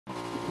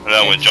I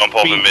don't want to jump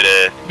off in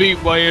midair. Beat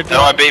while you're How do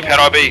I beat? How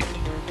do I beat?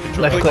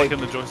 Left click in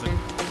the joystick.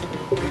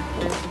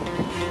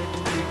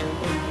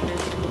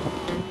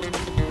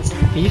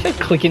 You said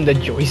clicking the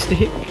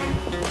joystick?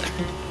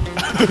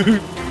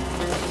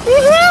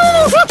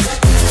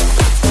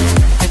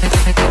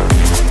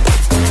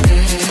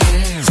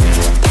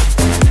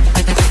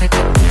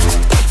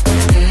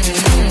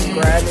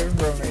 Grab it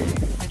from me.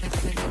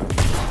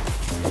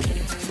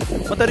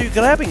 What are you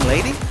grabbing,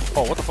 lady?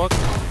 Oh, what the fuck?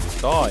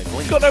 Die,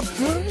 please. Gotta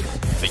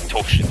Big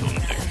talk shit on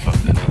the fuck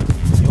that.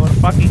 You're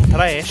fucking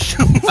trash.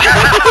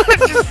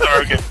 Just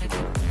arrogant.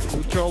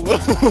 Control the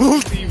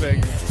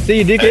teabag. See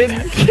you, dickhead.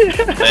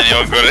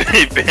 Anyone got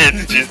any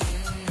bandages?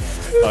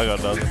 I got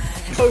nothing.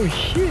 Oh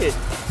shit.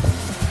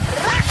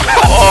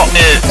 Oh,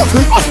 man.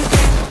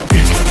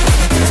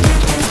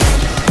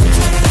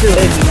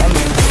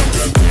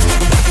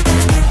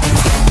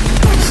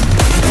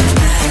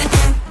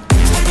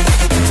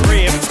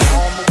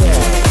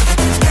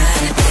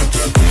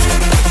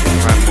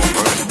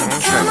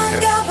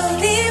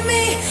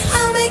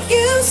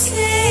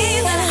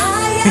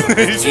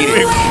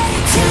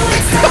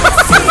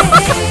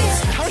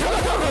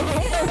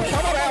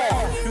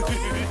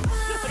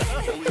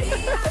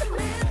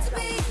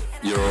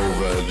 You're all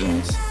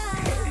virgins.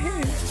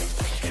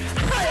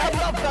 Hi, I'm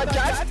not that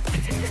guy.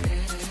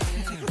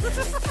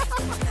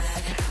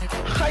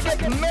 I get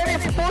many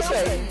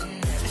pussy.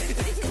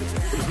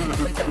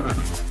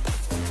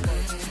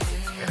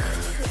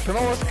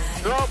 Vamos,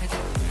 drop.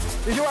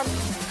 Did you want?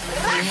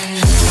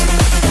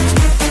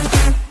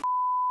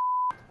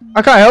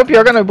 I can't help you,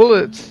 I got no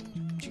bullets.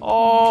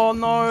 Oh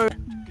no!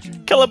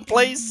 Kill him,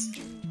 please!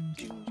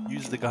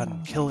 Use the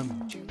gun, kill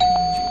him.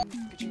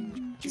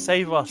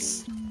 Save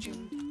us.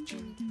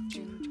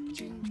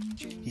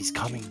 He's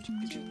coming.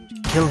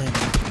 Kill him.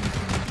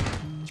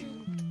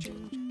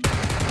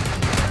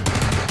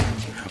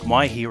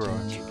 My hero.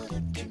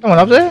 Someone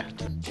up there?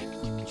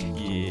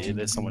 Yeah,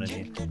 there's someone in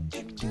here.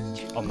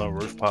 On the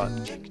roof part.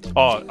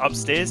 Oh,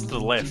 upstairs to the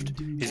left.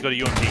 He's got a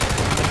UMP.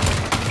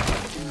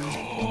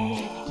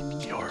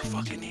 You're a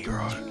fucking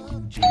hero.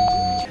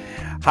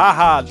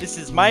 Haha, this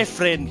is my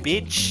friend,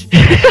 bitch.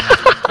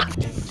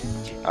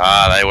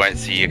 Ah, they won't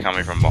see you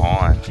coming from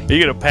behind. Are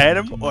you gonna pat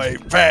him?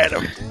 Wait, pat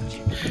him.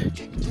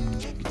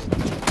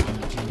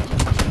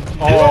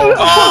 Oh.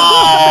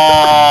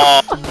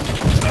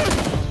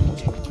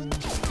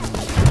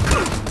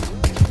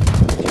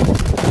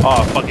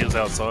 Oh, fuck, it was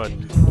outside.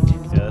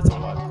 Yeah, that's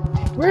alright.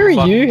 Where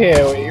are you,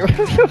 Howie? What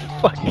the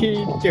fuck are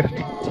you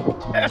doing?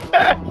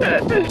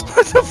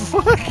 What the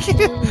fuck?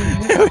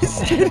 How he's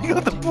standing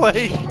on the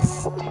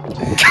planes.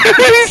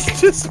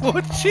 He's just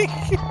watching.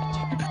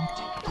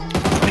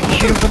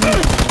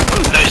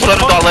 No, just let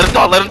him die, let him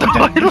die, let him die,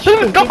 let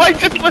him die,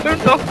 just let him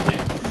die.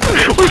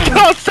 We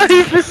can't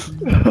save him.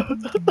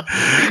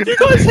 You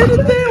guys hit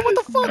it there, what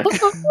the fuck?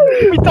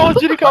 We told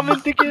you to come in,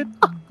 dickhead.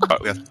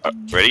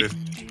 Ready?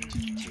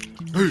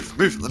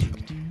 Move, let me.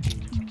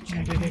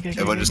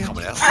 Everyone just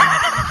coming out.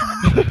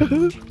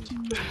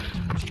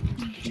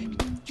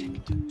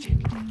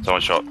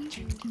 Someone shot.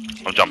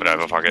 I'm jumping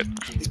over, fuck it.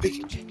 He's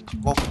peeking.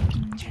 Well,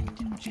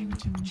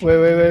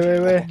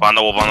 Wait. Behind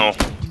the wall, behind the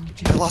wall.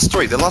 the last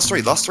three.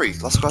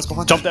 Last guy's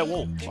behind. Jump that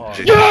wall. Oh.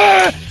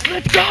 Yeah!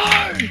 Let's go!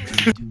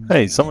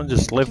 Hey, someone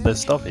just left their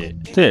stuff here.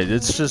 Dude,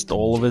 it's just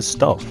all of his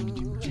stuff.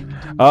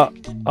 Oh,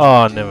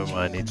 never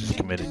mind, he just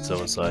committed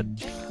suicide.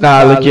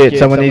 Nah, legit,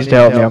 someone needs to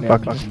help me, I'm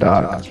fucking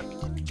stuck.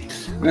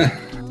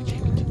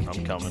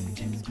 I'm coming.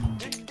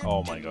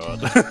 Oh my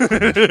god.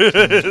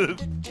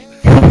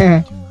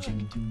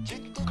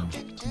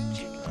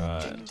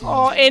 Alright.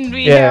 Oh,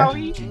 envy, Yeah.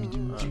 Howie.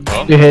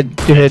 Go ahead.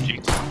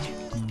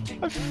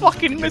 I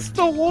fucking missed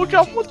the wall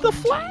jump with the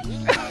flag.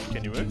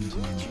 Can you move?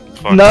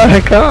 Fuck. No, I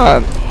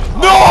can't.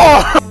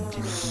 No!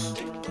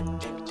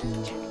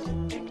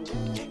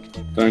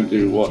 Don't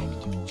do what?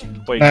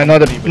 Wait, No,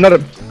 not a.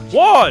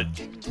 What?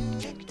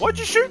 Why'd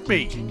you shoot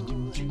me?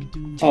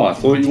 Oh, I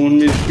thought you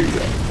wanted me to shoot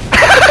that.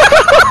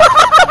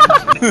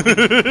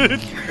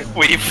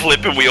 We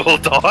flip and we all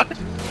die.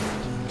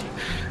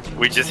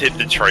 We just hit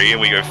the tree and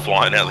we go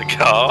flying out the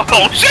car.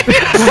 Oh shit!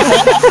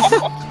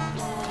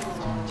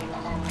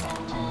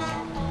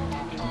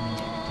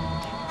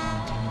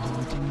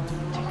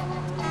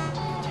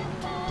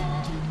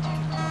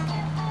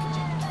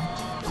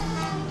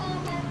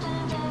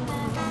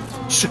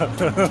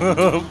 Shut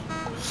up.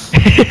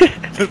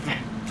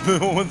 The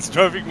one's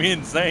driving me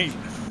insane.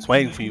 It's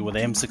waiting for you with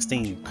the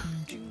M16.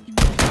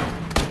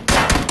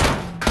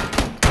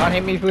 Can't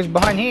hit me if it was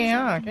behind here,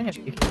 huh? Can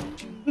you?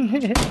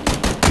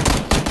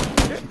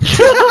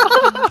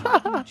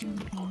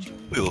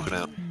 We're looking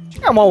out.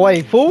 Come on,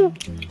 way, fool.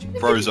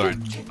 Bro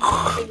zone.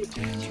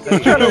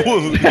 Look at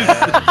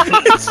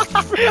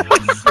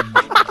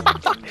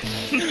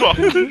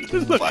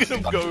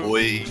him go.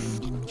 Boy.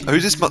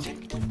 Who's this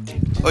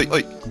Oi.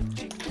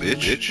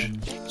 Bitch.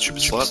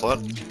 Stupid slut.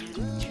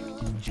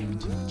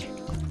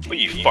 What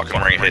you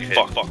fucking ringhead?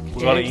 Fuck.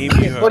 We got an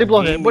emu. Body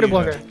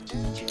blocker.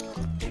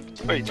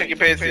 Wait, take your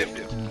pants off.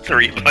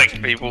 3 black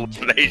people in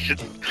the nation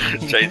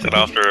chasing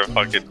after a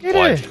fucking Get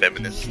white it.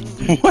 feminist.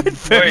 What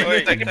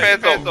Wait, take your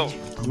pants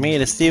off. I'm here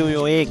to steal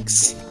your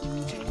eggs.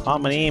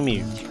 I'm an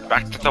emu.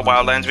 Back to the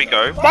wildlands we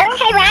go. Is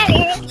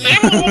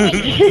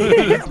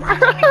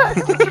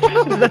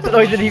that the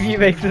noise that EV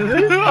makes, is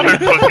it? I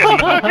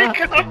don't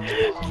fucking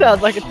know.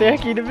 Sounds like a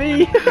turkey to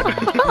me.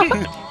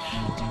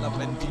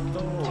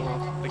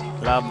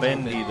 La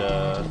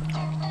Bendita.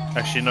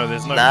 Actually, no,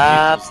 there's no.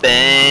 La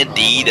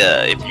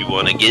Bandita. If you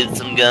want to get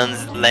some guns,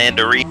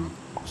 Landery.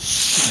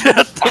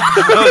 Shut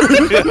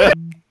the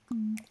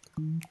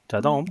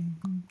Ta-dom.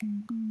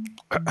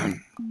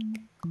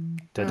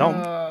 Ta-dom.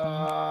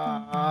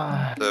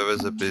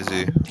 Servers are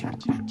busy.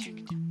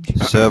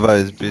 Server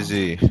is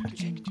busy.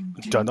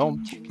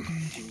 Ta-dom.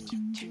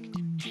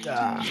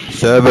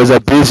 Servers are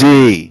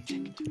busy.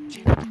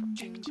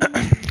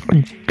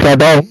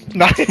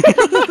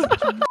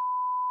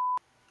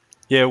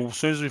 Yeah, well, as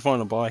soon as we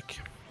find a bike,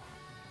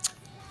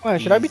 Wait,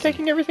 should I be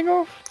taking everything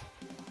off?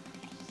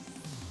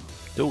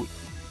 do it.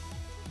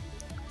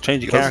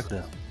 Change your Yes.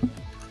 character.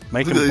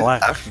 Make Look at him this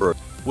black afro.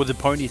 with a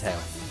ponytail.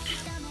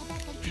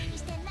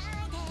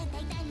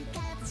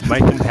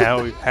 Make him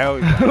how With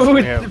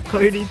the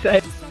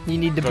ponytail. You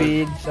need the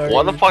beard, sorry.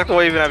 Why the fuck do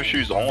I even have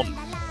shoes on?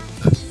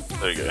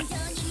 There you go.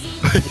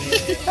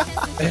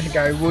 Let's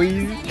go,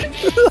 boys.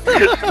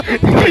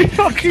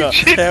 Fucking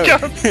shit,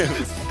 guns.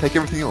 Take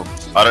everything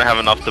off. I don't have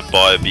enough to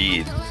buy a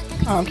beard.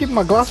 Oh, I'm keeping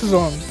my glasses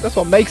on. That's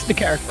what makes the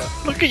character.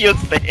 Look at your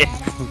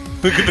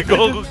stance. Look at the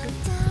goggles.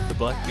 The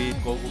Blackbeard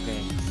goggle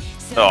gang.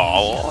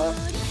 Oh,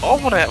 I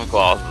want to have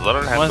glasses. I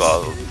don't have Nice.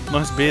 glasses.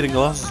 Nice beard and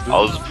glasses. Bill.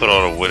 I'll just put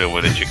on a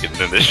winner chicken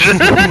dinner.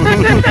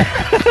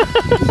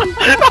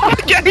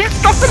 Getting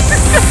stopped.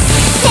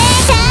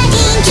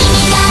 君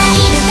がい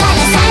るから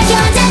最強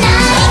じゃな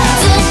い